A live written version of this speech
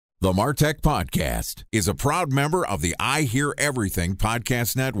The MarTech Podcast is a proud member of the I Hear Everything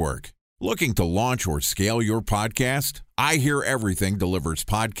Podcast Network. Looking to launch or scale your podcast? I Hear Everything delivers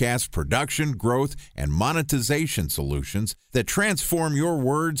podcast production, growth, and monetization solutions that transform your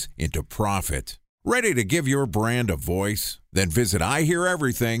words into profit. Ready to give your brand a voice? Then visit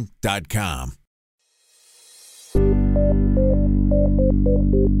iheareverything.com.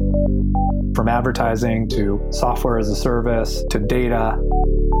 From advertising to software as a service to data.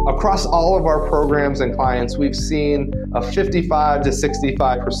 Across all of our programs and clients, we've seen a 55 to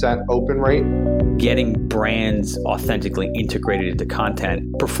 65% open rate. Getting brands authentically integrated into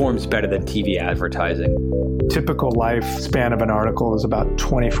content performs better than TV advertising. Typical lifespan of an article is about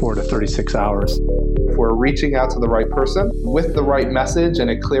 24 to 36 hours. If we're reaching out to the right person with the right message and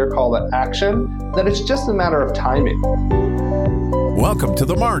a clear call to action, then it's just a matter of timing. Welcome to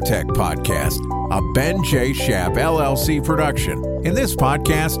the MarTech Podcast, a Ben J. Schaap LLC production. In this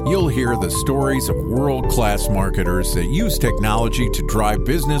podcast, you'll hear the stories of world-class marketers that use technology to drive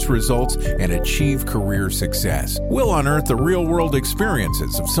business results and achieve career success. We'll unearth the real-world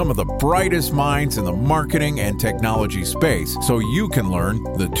experiences of some of the brightest minds in the marketing and technology space so you can learn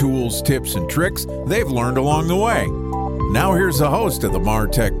the tools, tips, and tricks they've learned along the way. Now here's the host of the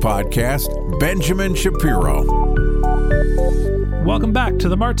MarTech Podcast, Benjamin Shapiro. Welcome back to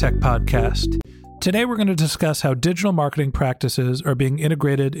the MarTech Podcast. Today we're going to discuss how digital marketing practices are being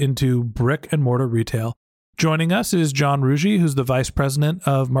integrated into brick and mortar retail. Joining us is John Ruggie, who's the Vice President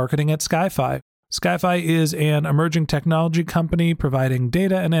of Marketing at SkyFi. SkyFi is an emerging technology company providing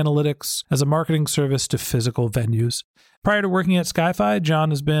data and analytics as a marketing service to physical venues. Prior to working at SkyFi,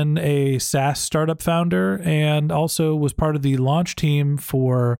 John has been a SaaS startup founder and also was part of the launch team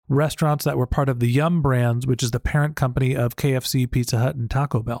for restaurants that were part of the Yum! Brands, which is the parent company of KFC, Pizza Hut, and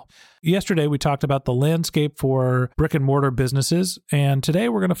Taco Bell. Yesterday, we talked about the landscape for brick and mortar businesses, and today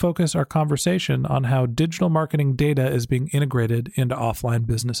we're going to focus our conversation on how digital marketing data is being integrated into offline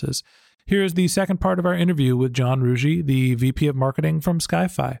businesses. Here's the second part of our interview with John Ruggie, the VP of Marketing from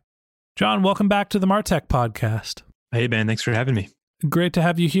SkyFi. John, welcome back to the MarTech Podcast. Hey, Ben. Thanks for having me. Great to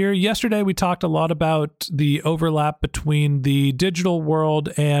have you here. Yesterday, we talked a lot about the overlap between the digital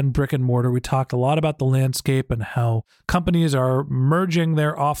world and brick and mortar. We talked a lot about the landscape and how companies are merging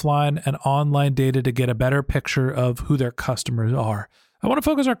their offline and online data to get a better picture of who their customers are. I want to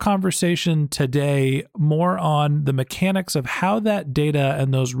focus our conversation today more on the mechanics of how that data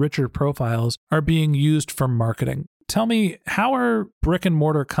and those richer profiles are being used for marketing. Tell me, how are brick and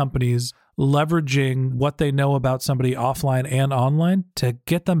mortar companies leveraging what they know about somebody offline and online to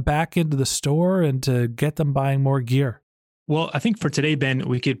get them back into the store and to get them buying more gear? Well, I think for today, Ben,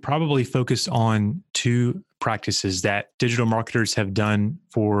 we could probably focus on two practices that digital marketers have done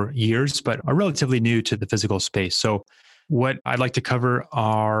for years, but are relatively new to the physical space. So what I'd like to cover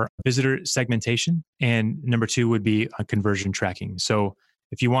are visitor segmentation, and number two would be conversion tracking. So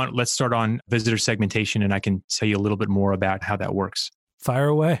if you want, let's start on visitor segmentation, and I can tell you a little bit more about how that works. Fire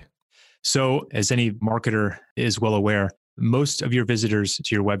away. So as any marketer is well aware, most of your visitors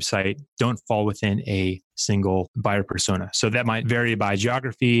to your website don't fall within a single buyer persona. So that might vary by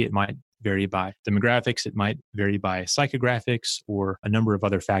geography, it might vary by demographics, it might vary by psychographics or a number of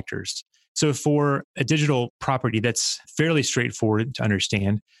other factors. So for a digital property, that's fairly straightforward to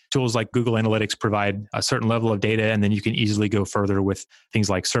understand. Tools like Google Analytics provide a certain level of data, and then you can easily go further with things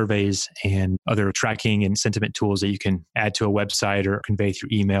like surveys and other tracking and sentiment tools that you can add to a website or convey through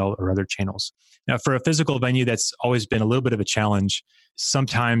email or other channels. Now, for a physical venue, that's always been a little bit of a challenge.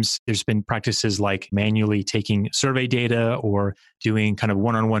 Sometimes there's been practices like manually taking survey data or doing kind of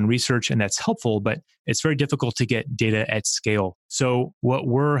one-on-one research, and that's helpful, but it's very difficult to get data at scale. So what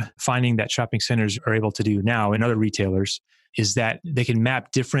we're finding that shopping centers are able to do now and other retailers is that they can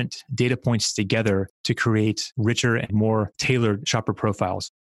map different data points together to create richer and more tailored shopper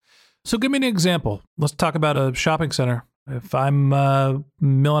profiles. So give me an example. Let's talk about a shopping center. If I'm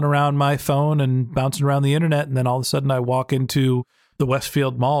milling around my phone and bouncing around the internet, and then all of a sudden I walk into the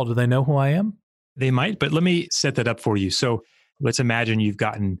Westfield Mall, do they know who I am? They might, but let me set that up for you. So let's imagine you've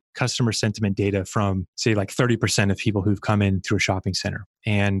gotten customer sentiment data from, say, like 30% of people who've come in through a shopping center.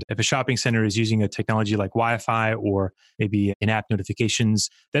 And if a shopping center is using a technology like Wi-Fi or maybe in-app notifications,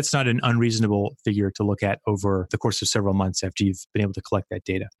 that's not an unreasonable figure to look at over the course of several months after you've been able to collect that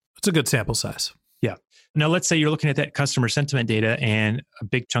data. It's a good sample size. Yeah. Now, let's say you're looking at that customer sentiment data and a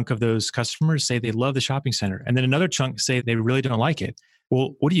big chunk of those customers say they love the shopping center. And then another chunk say they really don't like it.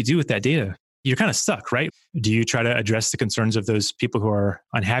 Well, what do you do with that data? You're kind of stuck, right? Do you try to address the concerns of those people who are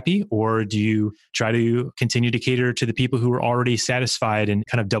unhappy, or do you try to continue to cater to the people who are already satisfied and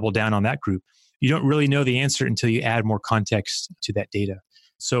kind of double down on that group? You don't really know the answer until you add more context to that data.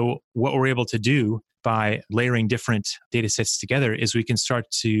 So what we're able to do by layering different data sets together is we can start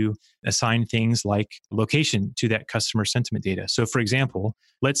to assign things like location to that customer sentiment data. So for example,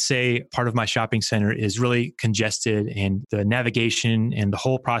 let's say part of my shopping center is really congested and the navigation and the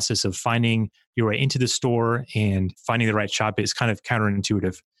whole process of finding your way into the store and finding the right shop is kind of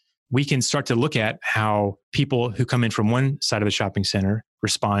counterintuitive. We can start to look at how people who come in from one side of the shopping center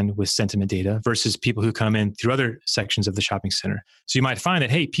respond with sentiment data versus people who come in through other sections of the shopping center. So you might find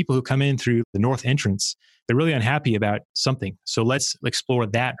that, hey, people who come in through the north entrance, they're really unhappy about something. So let's explore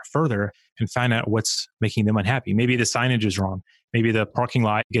that further and find out what's making them unhappy. Maybe the signage is wrong. Maybe the parking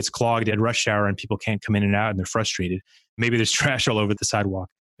lot gets clogged at rush hour and people can't come in and out and they're frustrated. Maybe there's trash all over the sidewalk.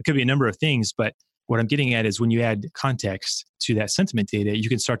 It could be a number of things, but what I'm getting at is when you add context to that sentiment data, you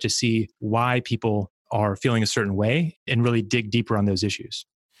can start to see why people are feeling a certain way and really dig deeper on those issues.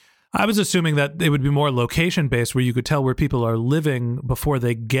 I was assuming that it would be more location-based, where you could tell where people are living before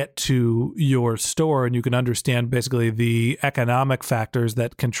they get to your store, and you can understand basically the economic factors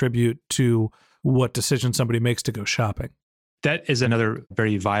that contribute to what decision somebody makes to go shopping. That is another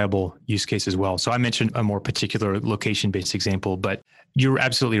very viable use case as well. So I mentioned a more particular location-based example, but you're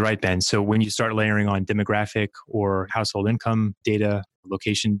absolutely right, Ben. So when you start layering on demographic or household income data,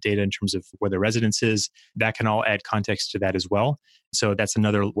 location data in terms of where the residence is, that can all add context to that as well. So that's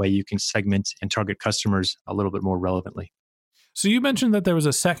another way you can segment and target customers a little bit more relevantly. So you mentioned that there was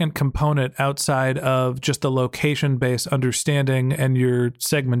a second component outside of just the location-based understanding and your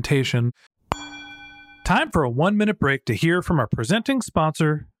segmentation. Time for a 1-minute break to hear from our presenting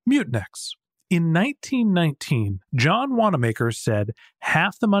sponsor, Mutinex. In 1919, John Wanamaker said,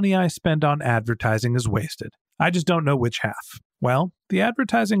 "Half the money I spend on advertising is wasted. I just don't know which half." Well, the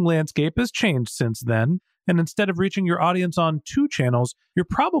advertising landscape has changed since then, and instead of reaching your audience on 2 channels, you're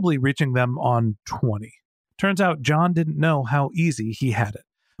probably reaching them on 20. Turns out John didn't know how easy he had it.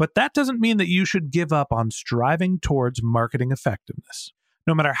 But that doesn't mean that you should give up on striving towards marketing effectiveness.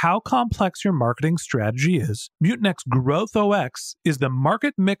 No matter how complex your marketing strategy is, Mutinex GrowthOS is the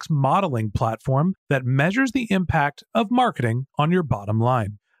market mix modeling platform that measures the impact of marketing on your bottom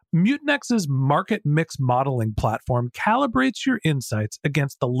line. Mutinex's market mix modeling platform calibrates your insights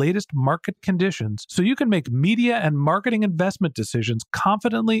against the latest market conditions so you can make media and marketing investment decisions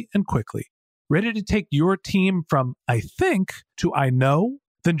confidently and quickly. Ready to take your team from I think to I know?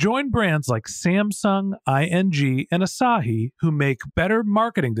 Then join brands like Samsung, ING, and Asahi who make better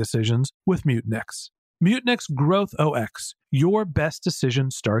marketing decisions with Mutinex. Mutinex GrowthOS. Your best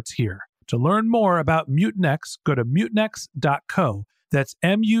decision starts here. To learn more about Mutinex, go to mutinex.co. That's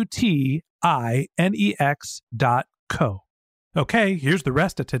MUTINEX.co. Okay, here's the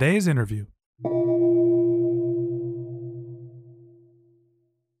rest of today's interview.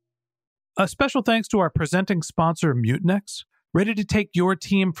 A special thanks to our presenting sponsor, Mutinex. Ready to take your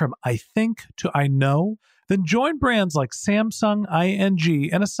team from I think to I know? Then join brands like Samsung, ING,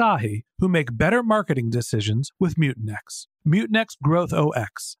 and Asahi who make better marketing decisions with Mutinex. Mutinex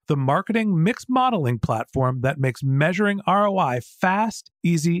GrowthOS, the marketing mix modeling platform that makes measuring ROI fast,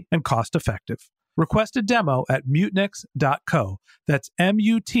 easy, and cost-effective. Request a demo at mutinex.co. That's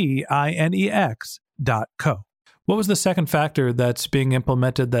MUTINEX.co. What was the second factor that's being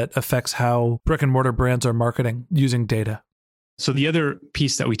implemented that affects how brick-and-mortar brands are marketing using data? So the other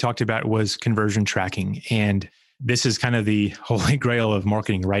piece that we talked about was conversion tracking. And this is kind of the holy grail of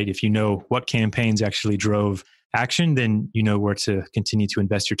marketing, right? If you know what campaigns actually drove action, then you know where to continue to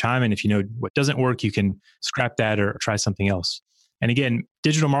invest your time. And if you know what doesn't work, you can scrap that or try something else. And again,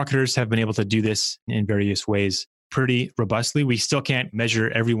 digital marketers have been able to do this in various ways pretty robustly. We still can't measure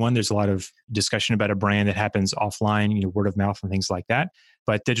everyone. There's a lot of discussion about a brand that happens offline, word of mouth and things like that.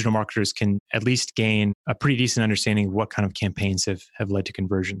 But digital marketers can at least gain a pretty decent understanding of what kind of campaigns have led to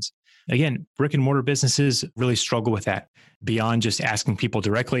conversions. Again, brick and mortar businesses really struggle with that beyond just asking people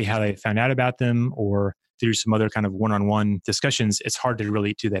directly how they found out about them or through some other kind of one-on-one discussions. It's hard to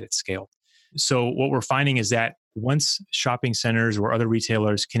really do that at scale. So what we're finding is that once shopping centers or other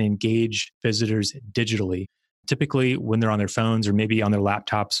retailers can engage visitors digitally, typically when they're on their phones or maybe on their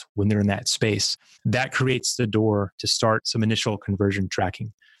laptops when they're in that space, that creates the door to start some initial conversion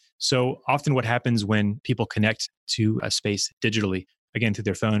tracking. So often what happens when people connect to a space digitally, again, through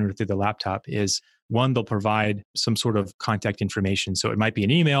their phone or through the laptop, is one, they'll provide some sort of contact information. So it might be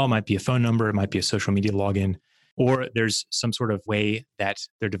an email, it might be a phone number, it might be a social media login, or there's some sort of way that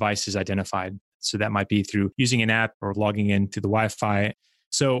their device is identified. So that might be through using an app or logging in through the Wi-Fi.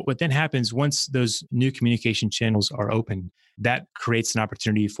 So what then happens once those new communication channels are open, that creates an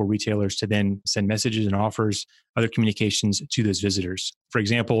opportunity for retailers to then send messages and offers, other communications to those visitors. For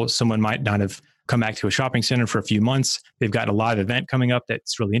example, someone might not have come back to a shopping center for a few months. They've got a live event coming up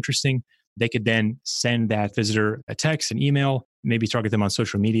that's really interesting. They could then send that visitor a text, an email, maybe target them on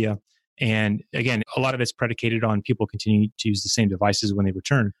social media. And again, a lot of it's predicated on people continuing to use the same devices when they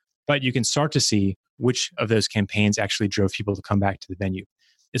return. But you can start to see which of those campaigns actually drove people to come back to the venue.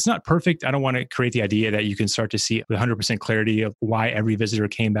 It's not perfect. I don't want to create the idea that you can start to see 100% clarity of why every visitor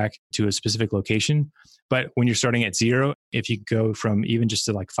came back to a specific location. But when you're starting at zero, if you go from even just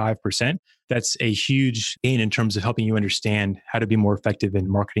to like 5%, that's a huge gain in terms of helping you understand how to be more effective in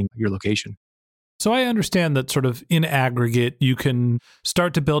marketing your location. So I understand that sort of in aggregate, you can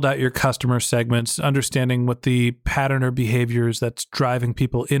start to build out your customer segments, understanding what the pattern or behaviors that's driving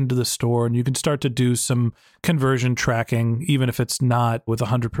people into the store. And you can start to do some conversion tracking, even if it's not with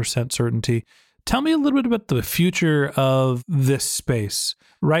 100% certainty. Tell me a little bit about the future of this space.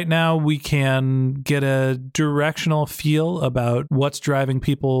 Right now, we can get a directional feel about what's driving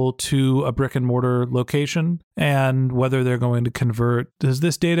people to a brick and mortar location and whether they're going to convert. Does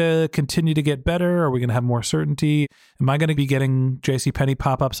this data continue to get better? Are we going to have more certainty? Am I going to be getting JCPenney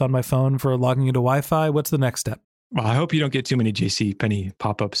pop-ups on my phone for logging into Wi-Fi? What's the next step? Well, I hope you don't get too many JCPenney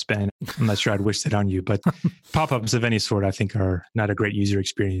pop-ups, Ben. I'm not sure I'd wish that on you, but pop-ups of any sort, I think, are not a great user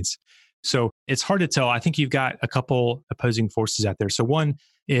experience. So it's hard to tell. I think you've got a couple opposing forces out there. So one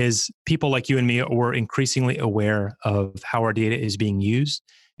is people like you and me were increasingly aware of how our data is being used.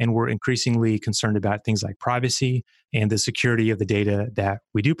 And we're increasingly concerned about things like privacy and the security of the data that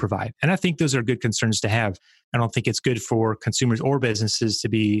we do provide. And I think those are good concerns to have. I don't think it's good for consumers or businesses to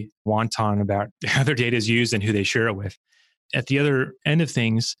be wanton about how their data is used and who they share it with. At the other end of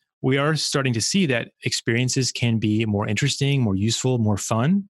things, we are starting to see that experiences can be more interesting, more useful, more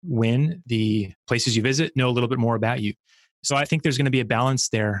fun when the places you visit know a little bit more about you. So I think there's going to be a balance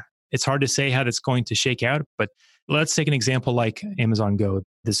there. It's hard to say how that's going to shake out, but let's take an example like Amazon Go,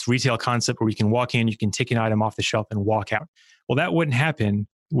 this retail concept where you can walk in, you can take an item off the shelf and walk out. Well, that wouldn't happen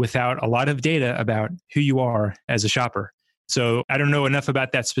without a lot of data about who you are as a shopper. So I don't know enough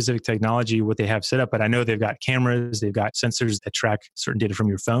about that specific technology, what they have set up, but I know they've got cameras, they've got sensors that track certain data from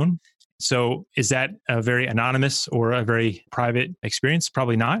your phone. So is that a very anonymous or a very private experience?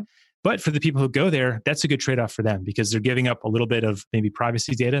 Probably not. But for the people who go there, that's a good trade-off for them because they're giving up a little bit of maybe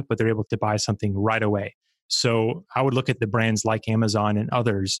privacy data, but they're able to buy something right away. So I would look at the brands like Amazon and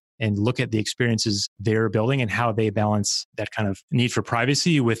others and look at the experiences they're building and how they balance that kind of need for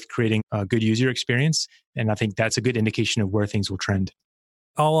privacy with creating a good user experience. And I think that's a good indication of where things will trend.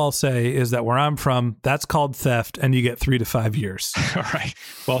 All I'll say is that where I'm from, that's called theft and you get 3 to 5 years. All right.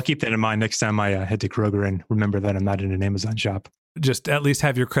 Well, I'll keep that in mind next time I head to Kroger and remember that I'm not in an Amazon shop. Just at least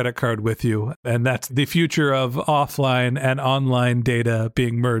have your credit card with you. And that's the future of offline and online data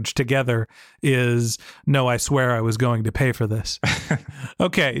being merged together is, no, I swear I was going to pay for this.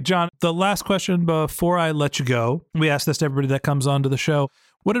 Okay, John, the last question before I let you go, we ask this to everybody that comes onto the show.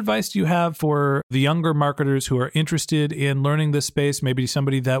 What advice do you have for the younger marketers who are interested in learning this space? Maybe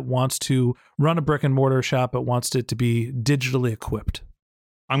somebody that wants to run a brick and mortar shop but wants it to be digitally equipped.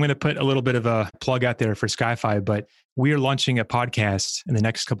 I'm going to put a little bit of a plug out there for Sky5, but we are launching a podcast in the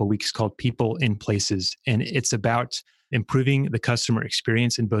next couple of weeks called People in Places. And it's about improving the customer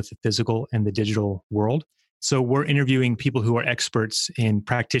experience in both the physical and the digital world. So we're interviewing people who are experts and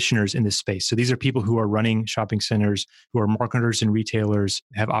practitioners in this space. So these are people who are running shopping centers, who are marketers and retailers,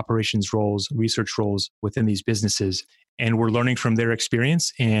 have operations roles, research roles within these businesses. And we're learning from their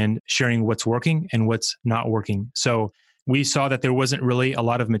experience and sharing what's working and what's not working. So we saw that there wasn't really a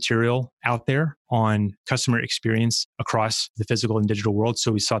lot of material out there on customer experience across the physical and digital world.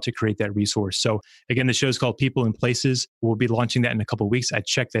 So we sought to create that resource. So again, the show is called People in Places. We'll be launching that in a couple of weeks. I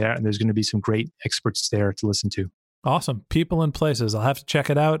checked that out and there's going to be some great experts there to listen to. Awesome. People in Places. I'll have to check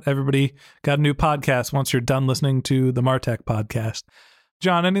it out. Everybody got a new podcast once you're done listening to the Martech podcast.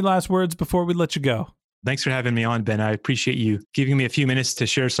 John, any last words before we let you go? Thanks for having me on, Ben. I appreciate you giving me a few minutes to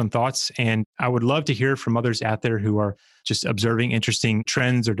share some thoughts. And I would love to hear from others out there who are just observing interesting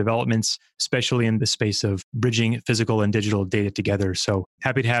trends or developments, especially in the space of bridging physical and digital data together. So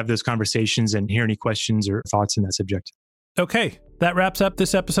happy to have those conversations and hear any questions or thoughts in that subject. Okay, that wraps up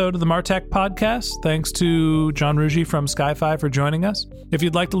this episode of the Martech podcast. Thanks to John Ruggi from Sky5 for joining us. If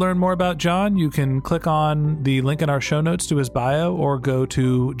you'd like to learn more about John, you can click on the link in our show notes to his bio or go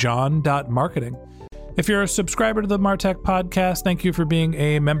to john.marketing. If you're a subscriber to the Martech podcast, thank you for being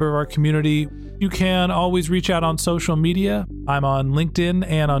a member of our community. You can always reach out on social media. I'm on LinkedIn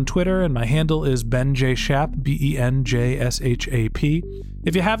and on Twitter, and my handle is Ben J. Shap, BenJShap.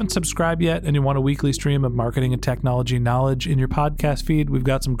 If you haven't subscribed yet and you want a weekly stream of marketing and technology knowledge in your podcast feed, we've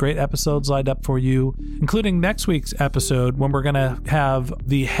got some great episodes lined up for you, including next week's episode when we're going to have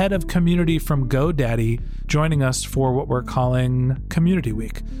the head of community from GoDaddy joining us for what we're calling Community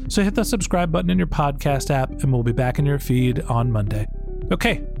Week. So hit the subscribe button in your podcast app and we'll be back in your feed on Monday.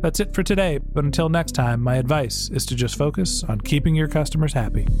 Okay, that's it for today. But until next time, my advice is to just focus on keeping your customers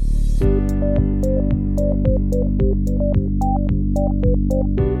happy.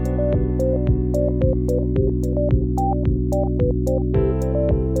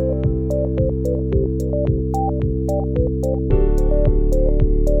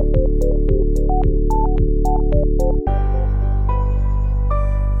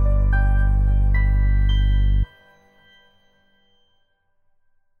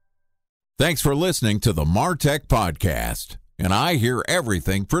 Thanks for listening to the MarTech Podcast, an I Hear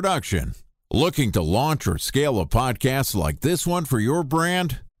Everything production. Looking to launch or scale a podcast like this one for your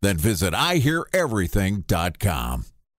brand? Then visit iheareverything.com.